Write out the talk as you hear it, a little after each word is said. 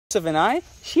And I,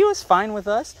 she was fine with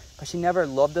us, but she never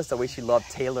loved us the way she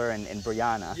loved Taylor and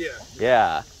Brianna.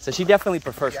 Yeah. So she definitely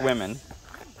prefers women.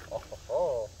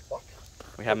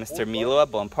 We have Mr. Meelo at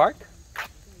Bone Park.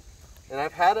 And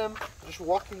I've had him just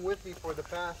walking with me for the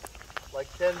past like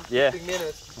 10-15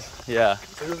 minutes. Yeah.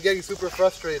 So he was getting super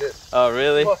frustrated. Oh,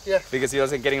 really? Yeah. Because he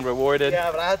wasn't getting rewarded?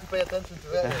 Yeah, but I had to pay attention to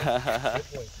that.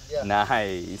 Yeah.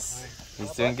 Nice.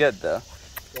 He's doing good though.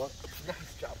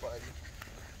 Nice job, buddy.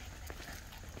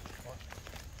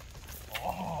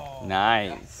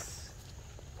 Nice.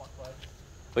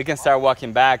 We can start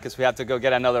walking back because we have to go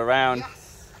get another round.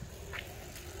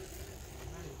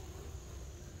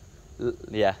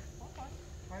 Yeah.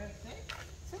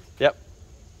 Yep.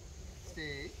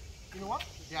 Stay. You know what?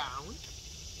 Down.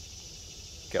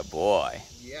 Good boy.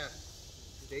 Yeah.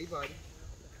 Stay, buddy. You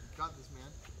got this, man.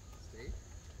 Stay.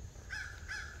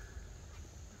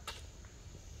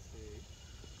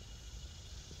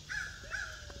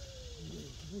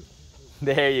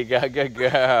 There you go. Good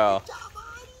girl.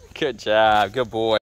 Good job. Good boy.